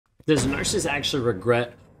Does a narcissist actually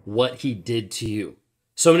regret what he did to you?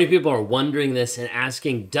 So many people are wondering this and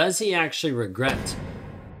asking, does he actually regret?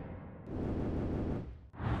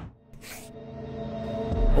 I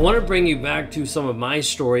want to bring you back to some of my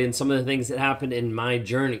story and some of the things that happened in my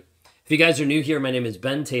journey. If you guys are new here, my name is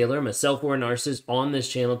Ben Taylor. I'm a self-aware narcissist on this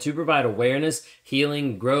channel to provide awareness,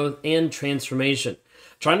 healing, growth, and transformation.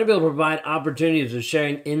 Trying to be able to provide opportunities of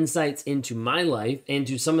sharing insights into my life and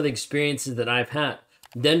to some of the experiences that I've had.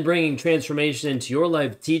 Then bringing transformation into your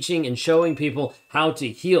life, teaching and showing people how to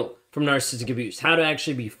heal from narcissistic abuse, how to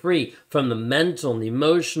actually be free from the mental and the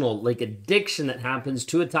emotional addiction that happens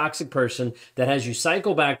to a toxic person that has you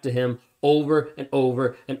cycle back to him over and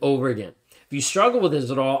over and over again. If you struggle with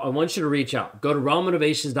this at all, I want you to reach out. Go to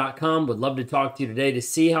rawmotivations.com. Would love to talk to you today to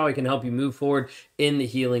see how I can help you move forward in the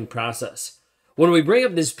healing process. When we bring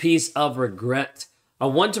up this piece of regret, I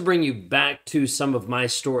want to bring you back to some of my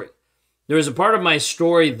story. There was a part of my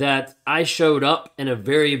story that I showed up in a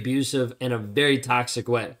very abusive and a very toxic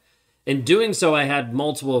way. In doing so, I had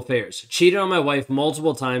multiple affairs, cheated on my wife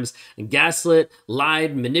multiple times, and gaslit,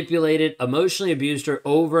 lied, manipulated, emotionally abused her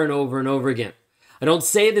over and over and over again. I don't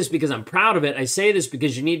say this because I'm proud of it. I say this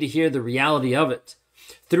because you need to hear the reality of it.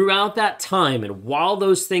 Throughout that time, and while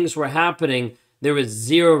those things were happening, there was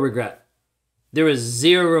zero regret. There was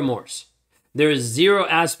zero remorse. There is zero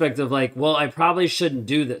aspect of well, I probably shouldn't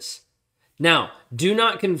do this. Now, do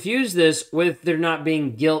not confuse this with there not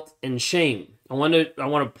being guilt and shame. I want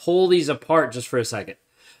to pull these apart just for a second.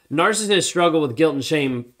 Narcissists struggle with guilt and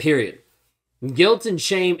shame, period. Guilt and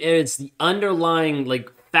shame is the underlying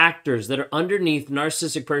factors that are underneath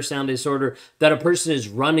narcissistic personality disorder that a person is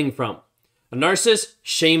running from. A narcissist,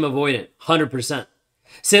 shame avoidant, 100%.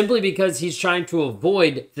 Simply because he's trying to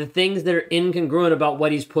avoid the things that are incongruent about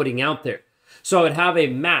what he's putting out there. So I would have a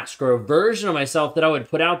mask or a version of myself that I would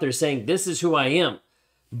put out there saying, this is who I am.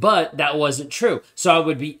 But that wasn't true. So I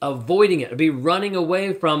would be avoiding it. I'd be running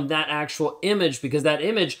away from that actual image because that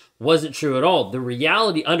image wasn't true at all. The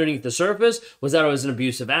reality underneath the surface was that I was an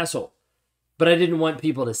abusive asshole. But I didn't want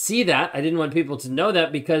people to see that. I didn't want people to know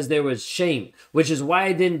that because there was shame, which is why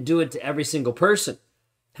I didn't do it to every single person.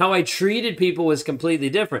 How I treated people was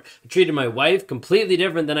completely different. I treated my wife completely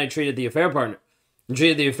different than I treated the affair partner. I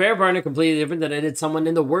treated the affair partner completely different than I did someone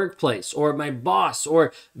in the workplace or my boss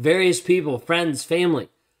or various people, friends, family.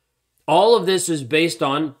 All of this was based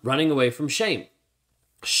on running away from shame.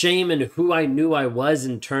 Shame in who I knew I was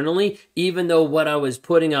internally, even though what I was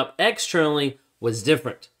putting up externally was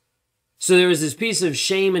different. So there was this piece of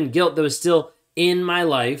shame and guilt that was still in my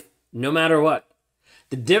life, no matter what.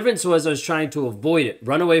 The difference was I was trying to avoid it,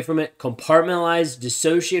 run away from it, compartmentalize,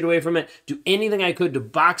 dissociate away from it, do anything I could to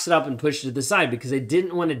box it up and push it to the side because I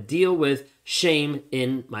didn't want to deal with shame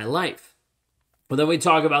in my life. But then we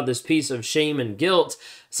talk about this piece of shame and guilt.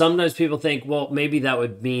 Sometimes people think, well, maybe that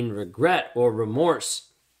would mean regret or remorse.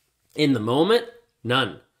 In the moment,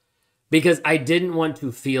 none. Because I didn't want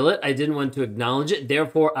to feel it. I didn't want to acknowledge it.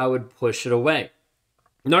 Therefore, I would push it away.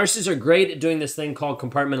 Narcissists are great at doing this thing called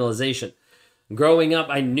compartmentalization. Growing up,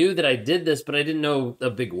 I knew that I did this, but I didn't know a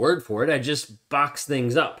big word for it. I just boxed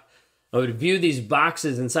things up. I would view these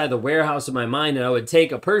boxes inside the warehouse of my mind, and I would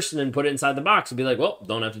take a person and put it inside the box and be like, well,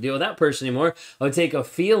 don't have to deal with that person anymore. I would take a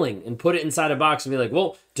feeling and put it inside a box and be like,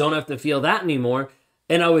 well, don't have to feel that anymore.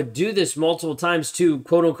 And I would do this multiple times to,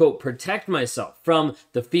 quote unquote, protect myself from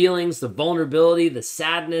the feelings, the vulnerability, the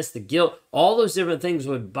sadness, the guilt. All those different things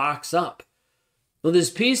would box up. Well, this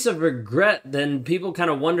piece of regret, then people kind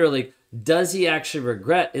of wonder, does he actually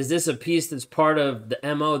regret? Is this a piece that's part of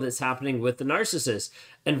the MO that's happening with the narcissist?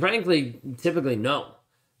 And frankly, typically, no,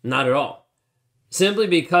 not at all. Simply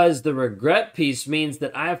because the regret piece means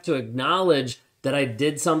that I have to acknowledge that I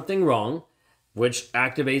did something wrong, which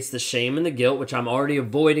activates the shame and the guilt, which I'm already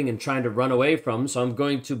avoiding and trying to run away from. So I'm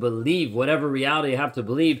going to believe whatever reality I have to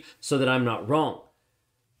believe so that I'm not wrong.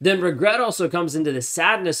 Then regret also comes into the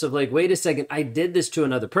sadness of wait a second, I did this to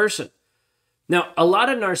another person. Now, a lot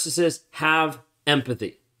of narcissists have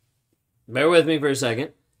empathy. Bear with me for a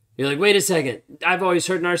second. You're like, wait a second, I've always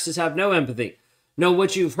heard narcissists have no empathy. No,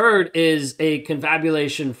 what you've heard is a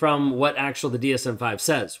confabulation from what actually the DSM-5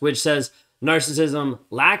 says, which says narcissism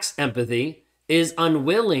lacks empathy, is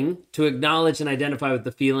unwilling to acknowledge and identify with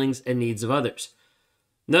the feelings and needs of others.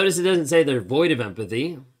 Notice it doesn't say they're void of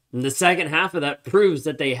empathy. And the second half of that proves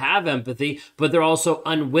that they have empathy, but they're also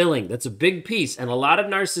unwilling. That's a big piece. And a lot of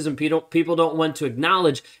narcissism people don't want to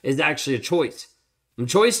acknowledge is actually a choice. A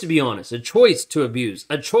choice to be honest, a choice to abuse,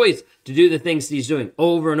 a choice to do the things that he's doing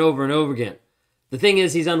over and over and over again. The thing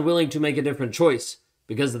is, he's unwilling to make a different choice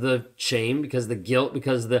because of the shame, because of the guilt,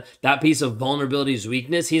 because of that piece of vulnerability is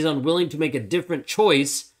weakness. He's unwilling to make a different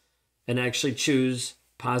choice and actually choose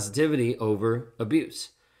positivity over abuse.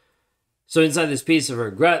 So inside this piece of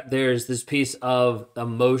regret, there's this piece of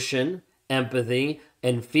emotion, empathy,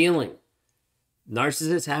 and feeling.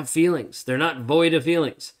 Narcissists have feelings. They're not void of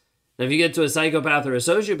feelings. Now, if you get to a psychopath or a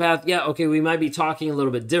sociopath, yeah, okay, we might be talking a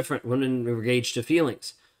little bit different when engaged to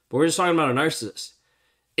feelings. But we're just talking about a narcissist.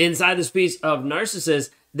 Inside this piece of narcissist,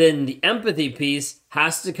 then the empathy piece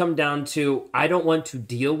has to come down to, I don't want to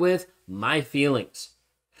deal with my feelings.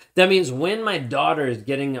 That means when my daughter is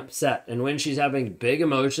getting upset and when she's having big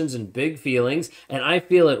emotions and big feelings, and I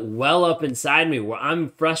feel it well up inside me where I'm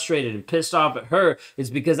frustrated and pissed off at her, it's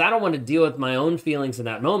because I don't want to deal with my own feelings in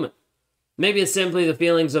that moment. Maybe it's simply the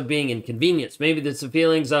feelings of being inconvenienced. Maybe it's the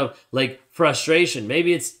feelings of like frustration.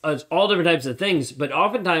 Maybe it's all different types of things. But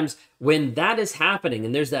oftentimes when that is happening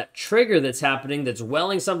and there's that trigger that's happening that's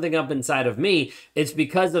welling something up inside of me, it's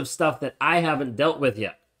because of stuff that I haven't dealt with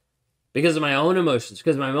yet. Because of my own emotions,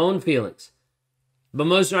 because of my own feelings. But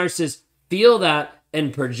most narcissists feel that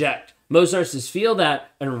and project. Most narcissists feel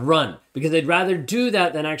that and run because they'd rather do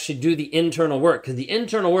that than actually do the internal work, because the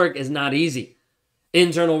internal work is not easy.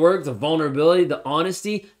 Internal work, the vulnerability, the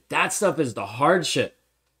honesty, that stuff is the hard shit.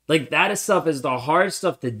 Like that stuff is the hard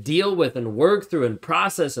stuff to deal with and work through and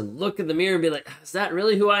process and look in the mirror and be like, is that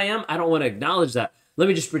really who I am? I don't want to acknowledge that. Let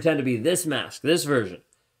me just pretend to be this mask, this version.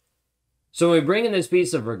 So when we bring in this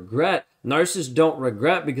piece of regret, narcissists don't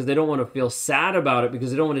regret because they don't want to feel sad about it, because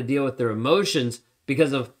they don't want to deal with their emotions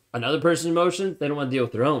because of another person's emotions. They don't want to deal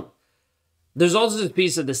with their own. There's also this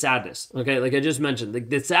piece of the sadness, okay? Like I just mentioned,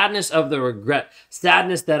 the sadness of the regret,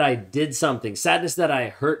 sadness that I did something, sadness that I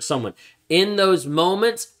hurt someone. In those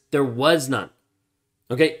moments, there was none,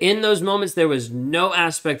 okay? In those moments, there was no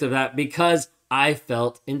aspect of that because I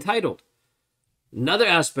felt entitled. Another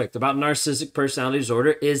aspect about narcissistic personality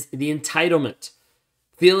disorder is the entitlement.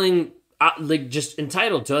 Feeling like just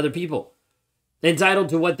entitled to other people. Entitled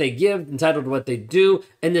to what they give, entitled to what they do.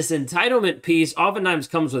 And this entitlement piece oftentimes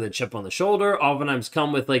comes with a chip on the shoulder, oftentimes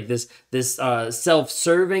come with like this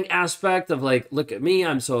self-serving aspect of like, look at me,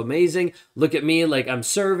 I'm so amazing. Look at me, like I'm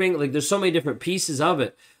serving. Like there's so many different pieces of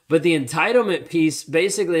it. But the entitlement piece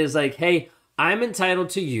basically is like, hey, I'm entitled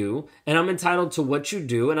to you, and I'm entitled to what you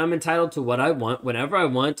do, and I'm entitled to what I want, whenever I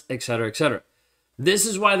want, etc., etc. This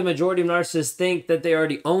is why the majority of narcissists think that they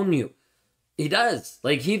already own you. He does.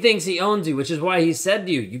 Like, he thinks he owns you, which is why he said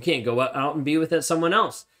to you, you can't go out and be with someone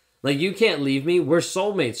else. Like, you can't leave me. We're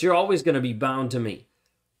soulmates. You're always going to be bound to me.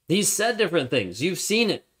 He's said different things. You've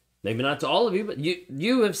seen it. Maybe not to all of you, but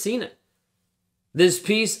you have seen it. This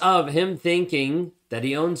piece of him thinking that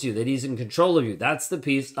he owns you, that he's in control of you, that's the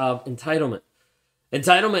piece of entitlement.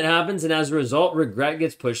 Entitlement happens, and as a result, regret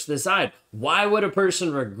gets pushed to the side. Why would a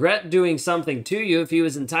person regret doing something to you if he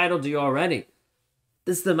was entitled to you already?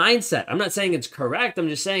 That's the mindset. I'm not saying it's correct. I'm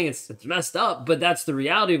just saying it's messed up, but that's the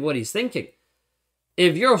reality of what he's thinking.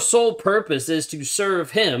 If your sole purpose is to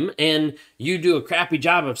serve him and you do a crappy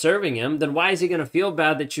job of serving him, then why is he going to feel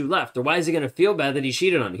bad that you left? Or why is he going to feel bad that he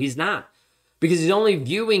cheated on you? He's not. Because he's only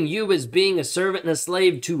viewing you as being a servant and a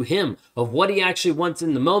slave to him of what he actually wants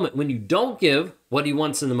in the moment. When you don't give what he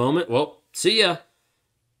wants in the moment, well, see ya.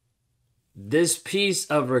 This piece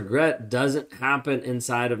of regret doesn't happen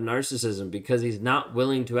inside of narcissism because he's not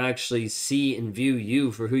willing to actually see and view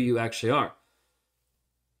you for who you actually are.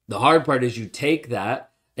 The hard part is you take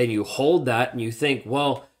that and you hold that and you think,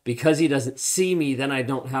 well, because he doesn't see me, then I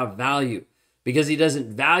don't have value. Because he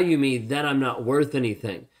doesn't value me, then I'm not worth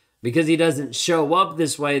anything. Because he doesn't show up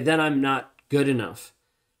this way, then I'm not good enough.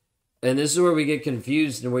 And this is where we get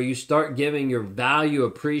confused and where you start giving your value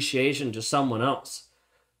appreciation to someone else.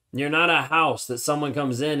 You're not a house that someone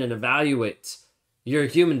comes in and evaluates. You're a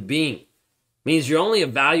human being. Means your only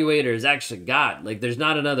evaluator is actually God. Like there's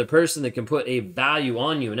not another person that can put a value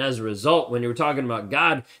on you. And as a result, when you're talking about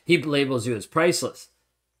God, he labels you as priceless.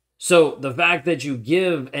 So the fact that you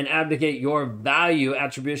give and abdicate your value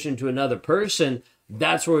attribution to another person,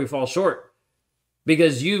 that's where we fall short.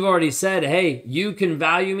 Because you've already said, hey, you can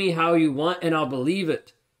value me how you want and I'll believe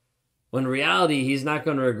it. When in reality, he's not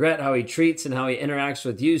going to regret how he treats and how he interacts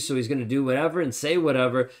with you. So he's going to do whatever and say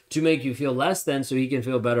whatever to make you feel less than so he can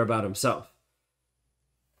feel better about himself.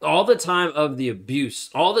 All the time of the abuse,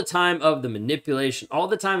 all the time of the manipulation, all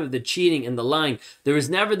the time of the cheating and the lying, there was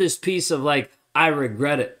never this piece of like, I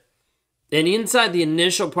regret it. And inside the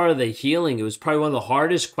initial part of the healing, it was probably one of the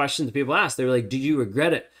hardest questions people asked. They were like, did you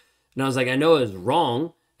regret it? And I was like, I know it was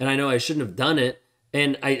wrong, and I know I shouldn't have done it,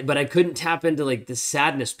 but I couldn't tap into like the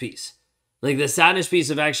sadness piece. Like the sadness piece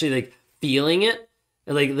of actually like feeling it,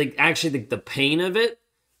 and like actually like the pain of it,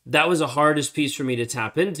 that was the hardest piece for me to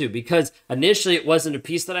tap into because initially it wasn't a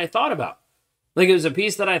piece that I thought about. Like it was a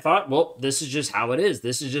piece that I thought, well, this is just how it is.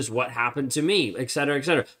 This is just what happened to me, et cetera, et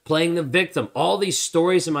cetera. Playing the victim, all these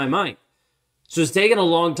stories in my mind. So it's taken a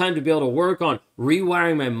long time to be able to work on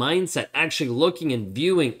rewiring my mindset, actually looking and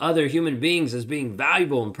viewing other human beings as being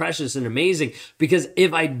valuable and precious and amazing. Because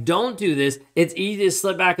if I don't do this, it's easy to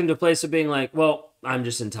slip back into a place of being like, well, I'm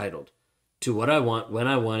just entitled to what I want, when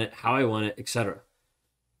I want it, how I want it, etc.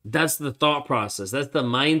 That's the thought process. That's the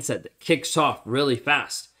mindset that kicks off really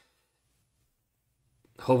fast.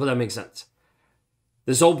 Hopefully that makes sense.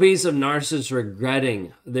 This whole piece of narcissists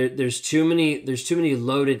regretting, there's too many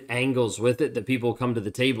loaded angles with it that people come to the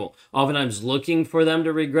table. Oftentimes looking for them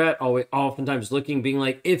to regret, oftentimes looking, being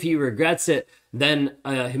like, if he regrets it, then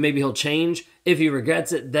maybe he'll change. If he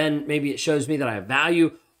regrets it, then maybe it shows me that I have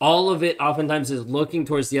value. All of it oftentimes is looking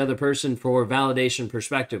towards the other person for validation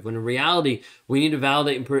perspective, when in reality, we need to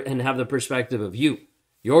validate and have the perspective of you,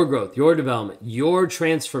 your growth, your development, your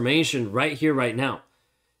transformation right here, right now.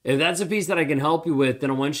 If that's a piece that I can help you with, then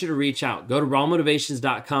I want you to reach out. Go to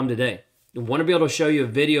rawmotivations.com today. I want to be able to show you a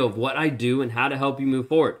video of what I do and how to help you move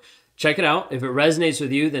forward. Check it out. If it resonates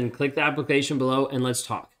with you, then click the application below and let's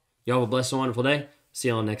talk. Y'all have a blessed and wonderful day. See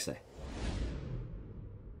you all next day.